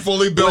hasn't been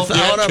fully built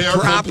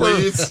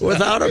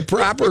without a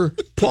proper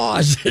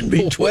pause in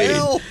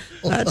between?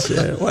 That's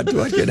what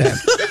could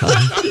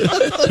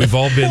happen. We've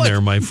all been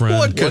there, my friend.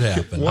 What could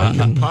happen? What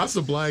can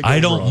possibly go I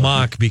don't wrong?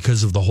 mock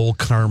because of the whole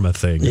karma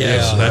thing.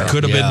 Yeah. So that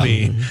could have been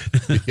me.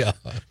 Yeah.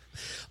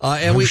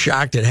 And I'm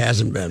shocked it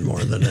hasn't been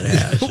more than it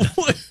has.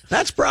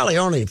 That's probably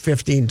only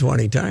 15,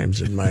 20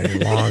 times in my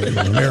long and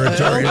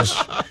meritorious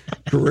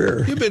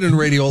career. You've been in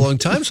radio a long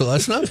time, so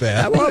that's not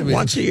bad.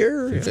 Once a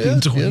year.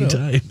 20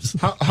 times.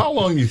 How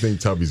long do you think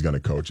Tubby's going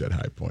to coach at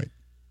High Point?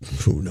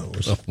 Who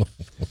knows?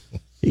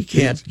 He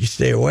can't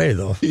stay away,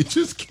 though. He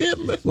just can't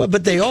live. Well,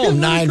 but they owe him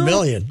 $9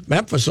 million.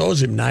 Memphis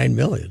owes him $9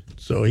 million,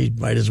 so he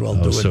might as well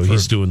do it. So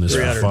he's doing this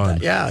for fun.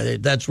 Yeah,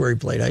 that's where he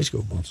played high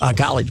school ball,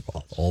 college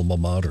ball. Alma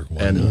mater.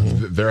 And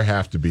there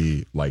have to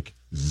be like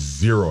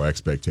zero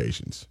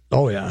expectations.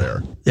 Oh yeah,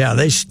 there. Yeah,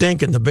 they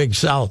stink in the Big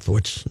South,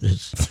 which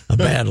is a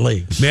bad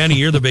league. Manny,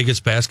 you're the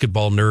biggest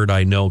basketball nerd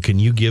I know. Can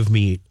you give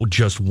me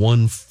just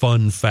one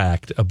fun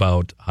fact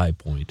about High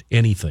Point?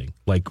 Anything,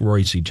 like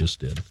Reusse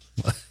just did.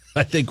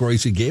 I think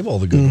Reusse gave all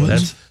the good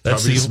ones.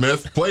 That's Tubby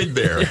Smith played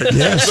there.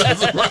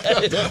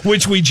 Yes.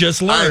 Which we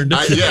just learned.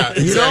 Yeah,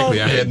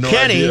 exactly. I had no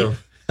Kenny, idea.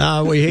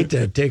 we hate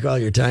to take all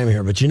your time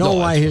here, but you know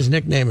why his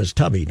nickname is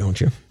Tubby, don't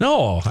you?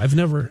 No, I've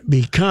never.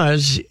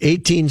 Because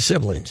 18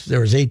 siblings. There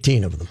was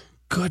 18 of them.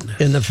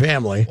 Goodness. In the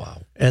family.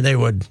 Wow. And they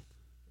would,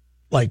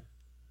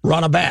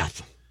 run a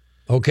bath.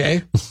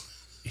 Okay?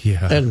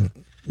 Yeah. And,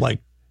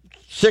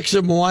 6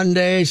 of them one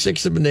day,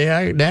 6 of them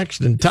the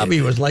next, and Tubby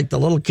was like the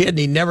little kid, and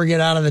he'd never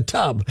get out of the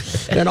tub.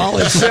 And all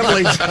his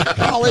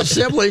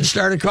siblings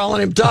started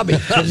calling him Tubby.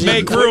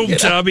 Make room,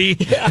 Tubby.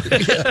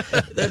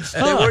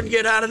 They wouldn't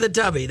get out of the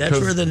Tubby. That's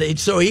where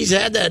so he's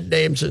had that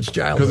name since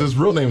childhood. Because his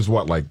real name's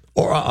what,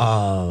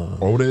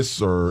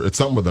 Otis, or it's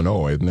something with an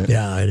O, isn't it?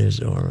 Yeah, it is.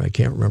 Or I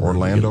can't remember.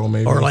 Orlando,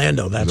 maybe?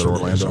 Orlando, that's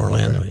what it is.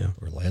 Orlando, okay. yeah.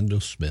 Orlando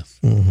Smith.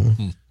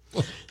 Mm-hmm.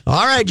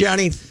 All right,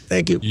 Johnny.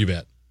 Thank you. You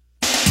bet.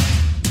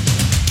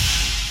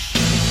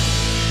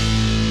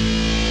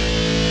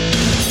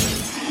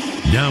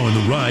 Now on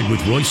the ride with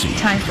Reusse.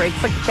 Time for a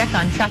quick check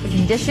on traffic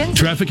conditions.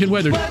 Traffic and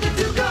weather.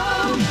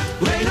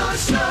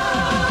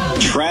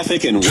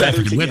 Traffic and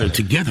weather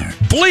together.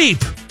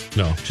 Bleep!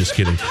 No, just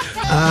kidding.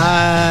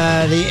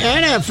 The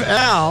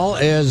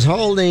NFL is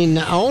holding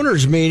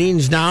owners'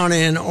 meetings down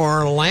in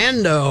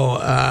Orlando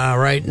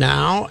right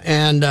now,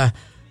 and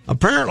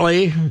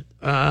apparently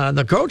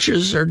the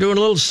coaches are doing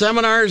little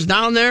seminars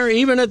down there,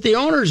 even at the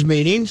owners'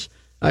 meetings.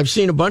 I've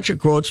seen a bunch of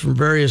quotes from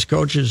various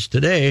coaches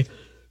today.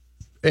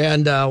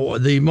 And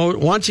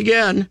once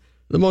again,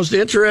 the most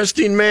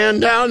interesting man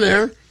down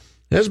there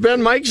has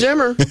been Mike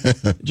Zimmer,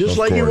 just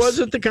like he was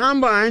at the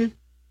Combine.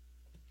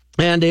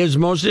 And his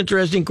most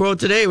interesting quote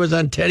today was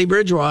on Teddy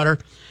Bridgewater,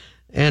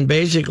 and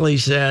basically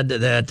said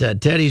that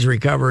Teddy's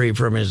recovery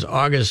from his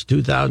August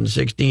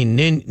 2016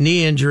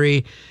 knee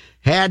injury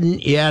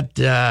hadn't yet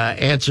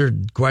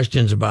answered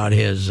questions about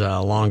his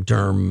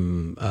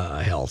long-term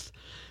health.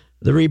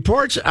 The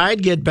reports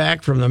I'd get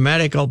back from the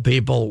medical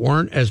people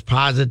weren't as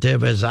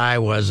positive as I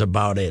was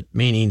about it,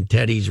 meaning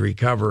Teddy's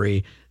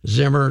recovery,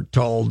 Zimmer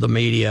told the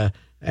media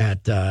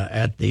at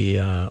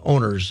the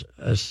owner's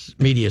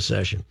media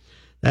session.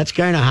 That's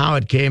kind of how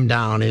it came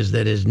down, is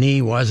that his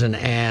knee wasn't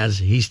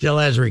he still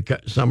has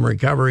some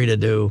recovery to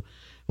do.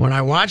 When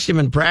I watched him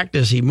in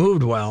practice, he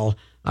moved well,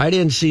 I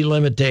didn't see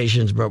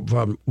limitations, but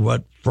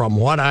from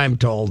what I'm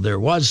told, there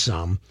was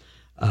some.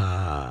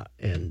 And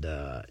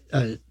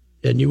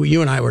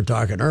you and I were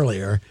talking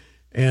earlier,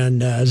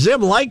 and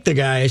Zim liked the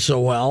guy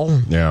so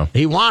well. Yeah,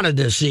 he wanted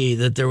to see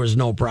that there was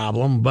no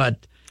problem,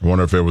 but I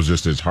wonder if it was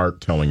just his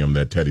heart telling him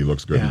that Teddy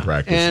looks good in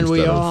practice. And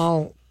we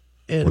all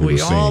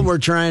were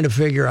trying to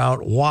figure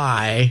out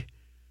why,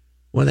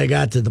 when they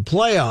got to the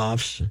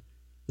playoffs,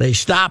 they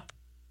stopped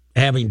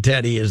having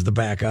Teddy as the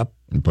backup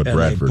and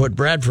they put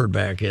Bradford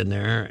back in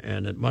there,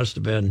 and it must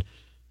have been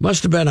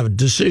a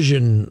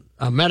decision,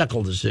 a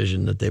medical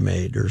decision that they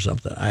made or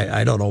something.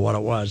 I don't know what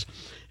it was.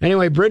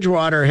 Anyway,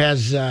 Bridgewater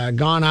has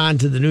gone on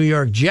to the New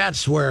York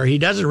Jets, where he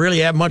doesn't really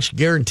have much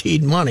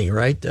guaranteed money,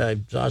 right? I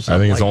think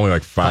it's only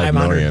like $5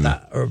 million.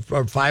 Or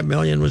 $5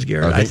 million was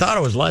guaranteed. I thought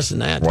it was less than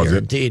that.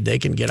 Guaranteed. They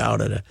can get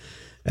out of it.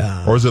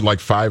 Or is it like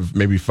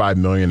maybe $5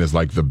 million is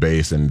like the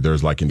base, and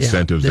there's like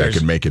incentives that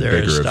could make it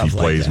bigger if he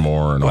plays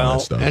more and all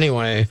that stuff.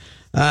 Anyway,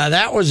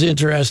 that was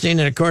interesting.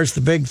 And of course,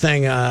 the big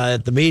thing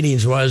at the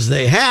meetings was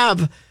they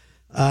have,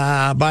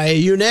 by a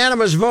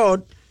unanimous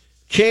vote,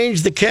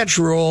 changed the catch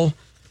rule.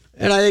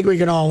 And I think we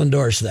can all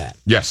endorse that.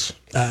 Yes,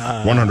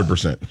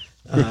 100%.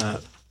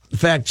 In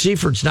fact,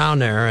 Seifert's down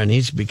there, and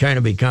he's kind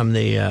of become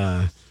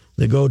the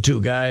go-to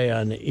guy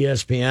on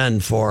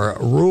ESPN for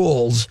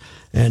rules,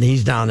 and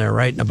he's down there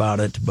writing about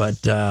it.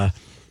 But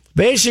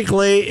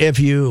basically,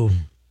 if you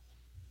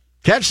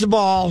catch the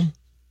ball,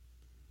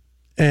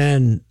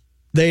 and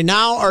they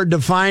now are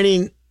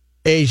defining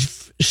a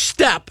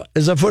step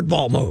as a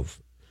football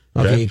move.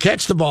 Okay, you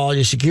catch the ball,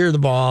 you secure the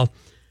ball,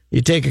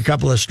 you take a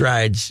couple of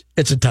strides,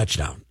 it's a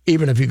touchdown,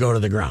 even if you go to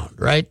the ground,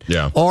 right?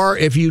 Yeah. Or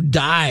if you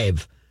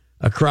dive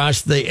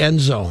across the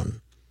end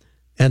zone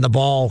and the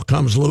ball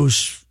comes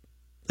loose,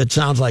 it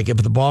sounds like if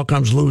the ball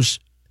comes loose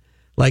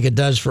like it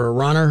does for a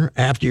runner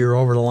after you're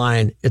over the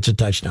line, it's a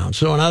touchdown.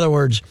 So, in other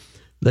words,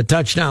 the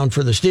touchdown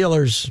for the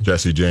Steelers,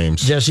 Jesse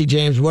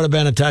James would have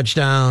been a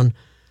touchdown.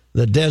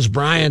 The Dez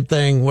Bryant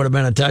thing would have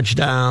been a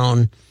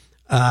touchdown.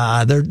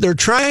 They're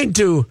trying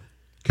to...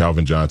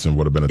 Calvin Johnson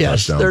would have been a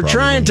touchdown. They're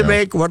trying to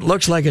make what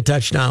looks like a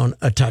touchdown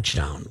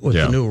with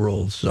the new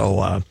rules.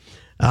 So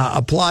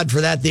applaud for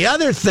that. The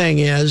other thing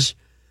is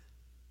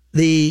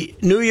the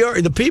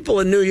people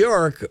in New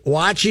York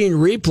watching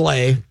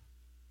replay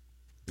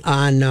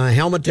on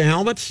helmet to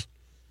helmets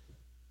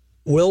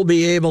will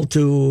be able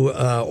to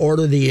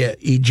order the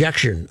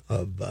ejection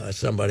of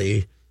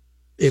somebody.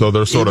 So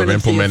they're sort of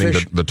implementing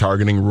the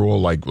targeting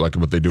rule, like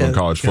what they do in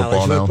college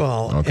football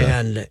now. Okay.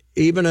 And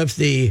even if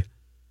the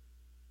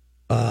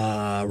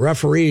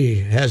referee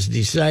has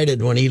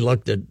decided when he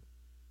looked at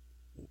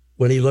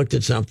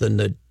something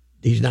that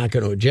he's not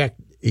going to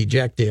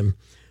eject him,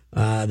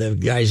 the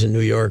guys in New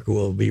York who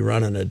will be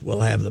running it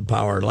will have the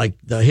power. Like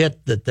the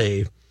hit that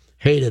they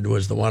hated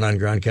was the one on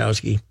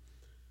Gronkowski.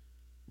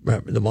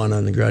 Remember the one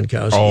on the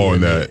Gronkowski? Oh, in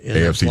the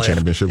AFC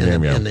Championship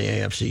game, in the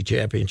AFC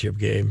Championship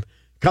game.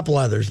 A couple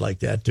others like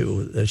that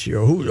too this year.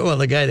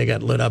 The guy that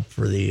got lit up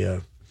for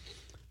the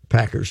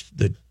Packers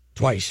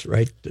twice,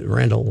 right? Didn't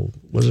Randall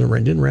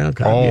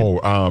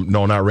Cobb?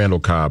 No, not Randall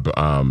Cobb.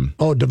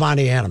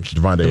 Devontae Adams.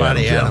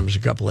 Devontae Adams a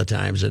couple of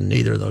times, and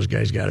neither of those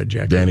guys got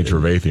ejected. Danny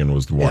Trevathan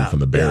was the one from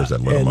the Bears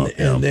that lit him up.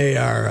 And they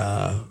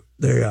are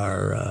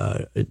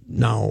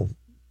now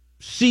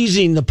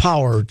seizing the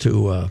power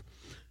to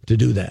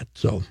do that.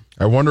 So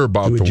I wonder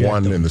about the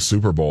one in the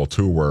Super Bowl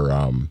too, where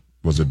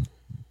was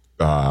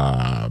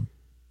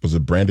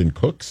it Brandon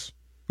Cooks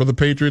for the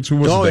Patriots? Who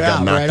was it that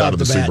got knocked out of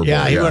the Super Bowl?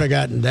 Yeah, he would have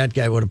gotten, that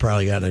guy would have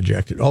probably gotten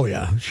ejected. Oh,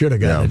 yeah, should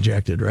have gotten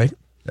ejected, right?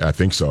 I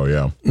think so,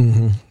 yeah.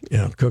 Mm-hmm.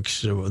 Yeah,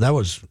 Cooks, that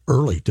was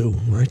early too,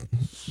 right?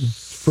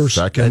 First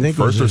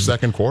or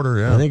second quarter,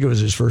 yeah. I think it was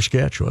his first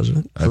catch,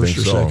 wasn't it? First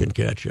or second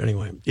catch,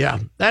 anyway. Yeah,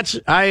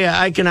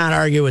 I cannot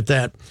argue with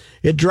that.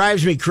 It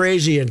drives me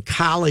crazy in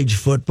college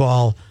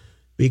football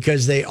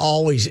because they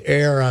always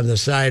err on the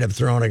side of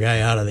throwing a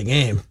guy out of the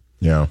game.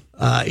 Yeah.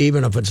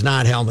 Even if it's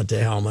not helmet to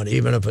helmet,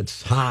 even if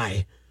it's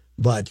high.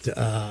 But,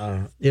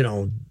 the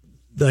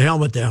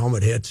helmet to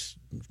helmet hits,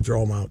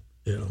 throw them out.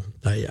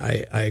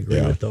 I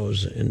agree with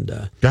those.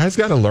 And guys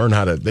got to learn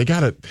how to, they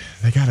got to,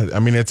 I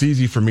mean, it's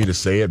easy for me to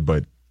say it,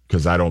 but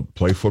because I don't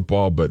play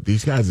football, but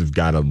these guys have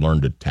got to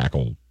learn to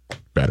tackle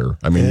better.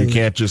 I mean, you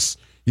can't just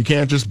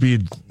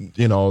be,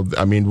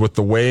 I mean, with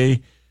the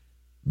way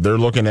they're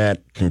looking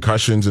at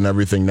concussions and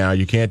everything now,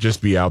 you can't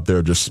just be out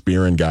there just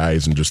spearing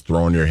guys and just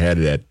throwing your head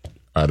at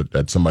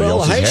somebody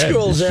else's head. High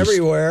schools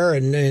everywhere,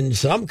 and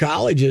some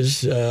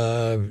colleges,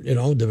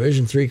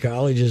 Division III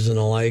colleges and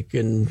the like,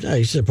 and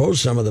I suppose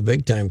some of the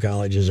big-time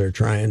colleges are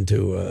trying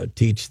to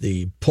teach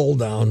the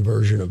pull-down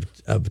version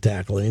of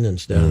tackling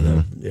instead of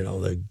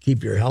the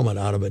keep your helmet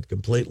out of it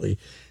completely.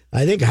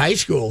 I think high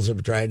schools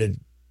have tried to.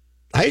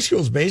 High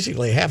schools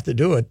basically have to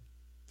do it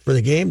for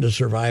the game to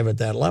survive at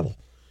that level.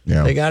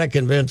 Yeah. They got to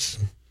convince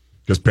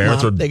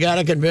They got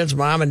to convince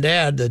mom and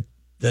dad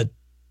that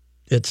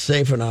it's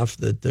safe enough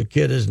that the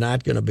kid is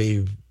not going to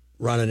be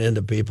running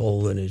into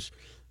people and he's,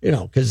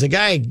 because the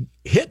guy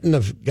hitting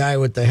the guy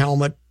with the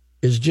helmet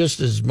is just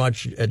as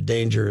much a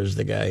danger as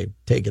the guy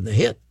taking the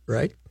hit,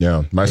 right?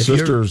 Yeah, my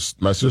sister's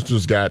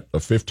got a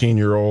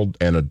 15-year-old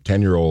and a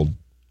 10-year-old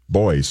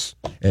boys,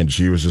 and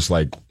she was just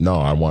like, no,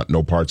 I want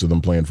no parts of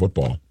them playing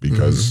football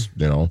because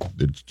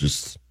that's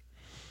just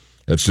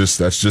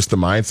the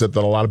mindset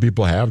that a lot of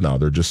people have now.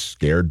 They're just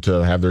scared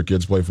to have their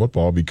kids play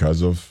football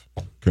because of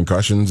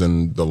concussions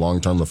and the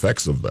long-term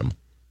effects of them.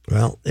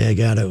 Well, they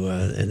got to,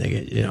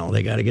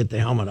 they got to get the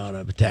helmet out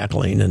of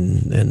tackling,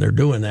 and they're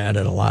doing that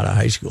at a lot of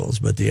high schools.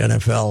 But the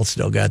NFL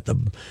still got the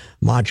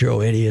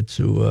macho idiots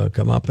who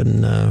come up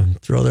and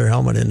throw their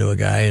helmet into a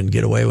guy and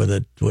get away with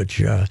it.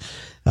 Which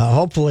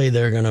hopefully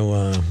they're going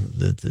to.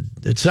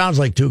 It sounds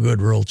like 2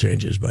 good rule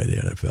changes by the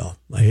NFL.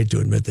 I hate to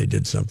admit they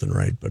did something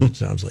right, but it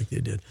sounds like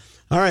they did.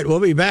 All right, we'll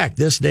be back.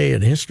 This day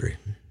in history.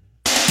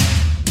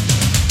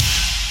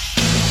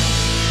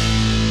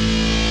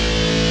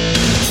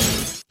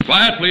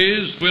 Quiet,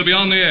 please. We'll be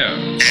on the air.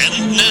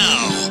 And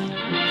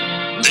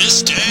now,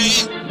 this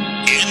day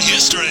in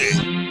history.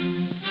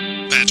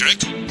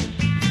 Patrick?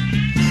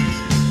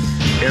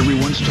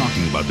 Everyone's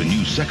talking about the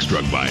new sex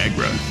drug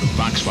Viagra.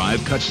 Fox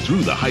 5 cuts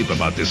through the hype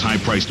about this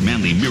high-priced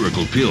manly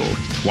miracle pill.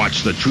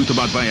 Watch The Truth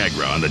About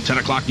Viagra on the 10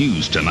 o'clock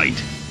news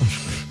tonight.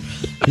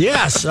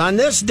 Yes, on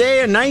this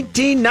day in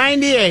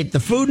 1998, the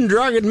Food and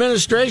Drug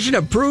Administration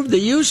approved the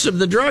use of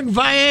the drug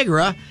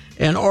Viagra,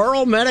 an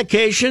oral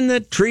medication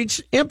that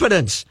treats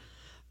impotence.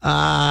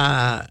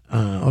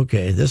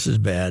 Okay, this is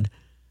bad.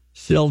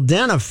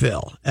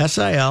 Sildenafil,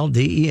 Sildenifil,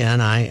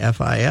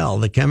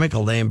 the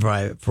chemical name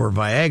for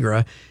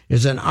Viagra,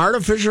 is an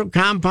artificial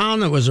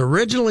compound that was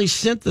originally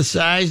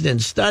synthesized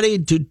and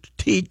studied to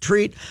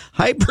treat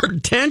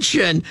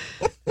hypertension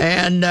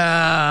and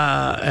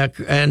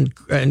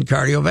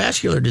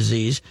cardiovascular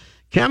disease.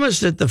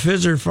 Chemists at the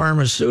Pfizer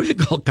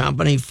Pharmaceutical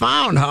Company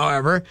found,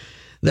 however,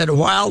 that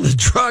while the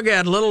drug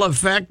had little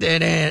effect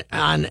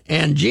on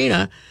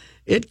angina,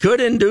 it could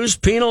induce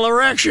penile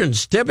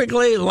erections,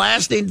 typically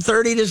lasting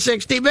 30 to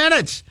 60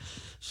 minutes.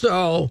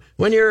 So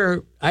when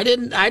I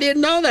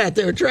didn't know that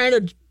they were trying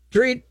to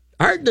treat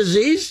heart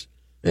disease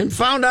and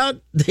found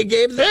out they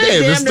gave the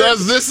this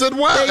does this as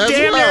well. They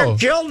damn near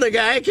killed the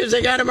guy because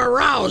they got him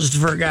aroused,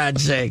 for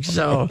God's sake.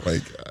 So,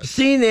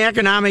 seeing the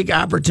economic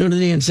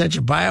opportunity in such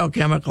a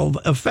biochemical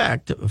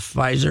effect,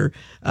 Pfizer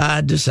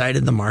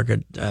decided to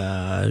market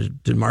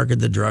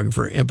the drug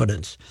for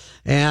impotence.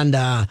 And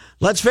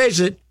let's face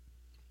it,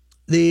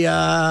 we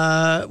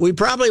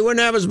probably wouldn't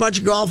have as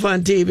much golf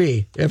on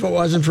TV if it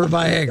wasn't for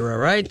Viagra,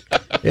 right?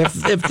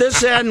 If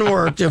this hadn't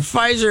worked, if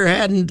Pfizer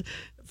hadn't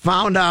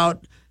found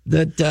out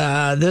that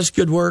this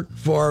could work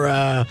for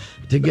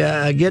to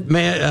get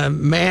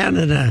man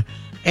in an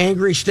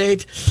angry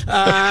state, we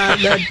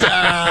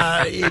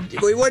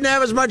wouldn't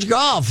have as much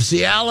golf.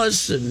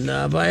 Cialis and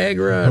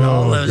Viagra and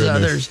all those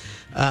others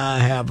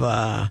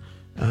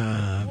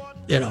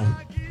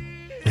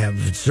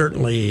have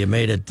certainly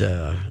made it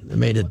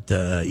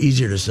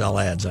easier to sell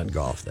ads on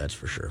golf. That's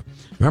for sure.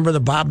 Remember the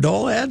Bob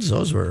Dole ads?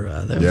 Those were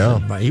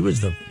he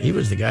was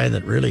the guy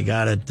that really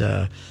got it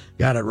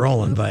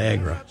rolling,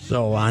 Viagra.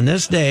 So on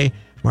this day,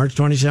 March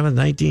 27th,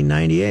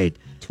 1998,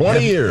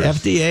 20 years,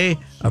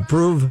 FDA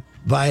approved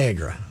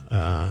Viagra.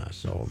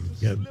 So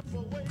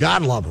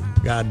God love them.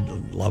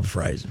 God love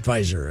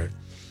Pfizer.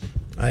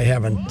 I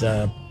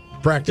haven't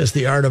practiced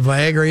the art of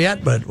Viagra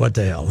yet, but what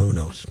the hell? Who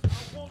knows?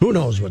 Who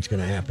knows what's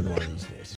going to happen one of these days?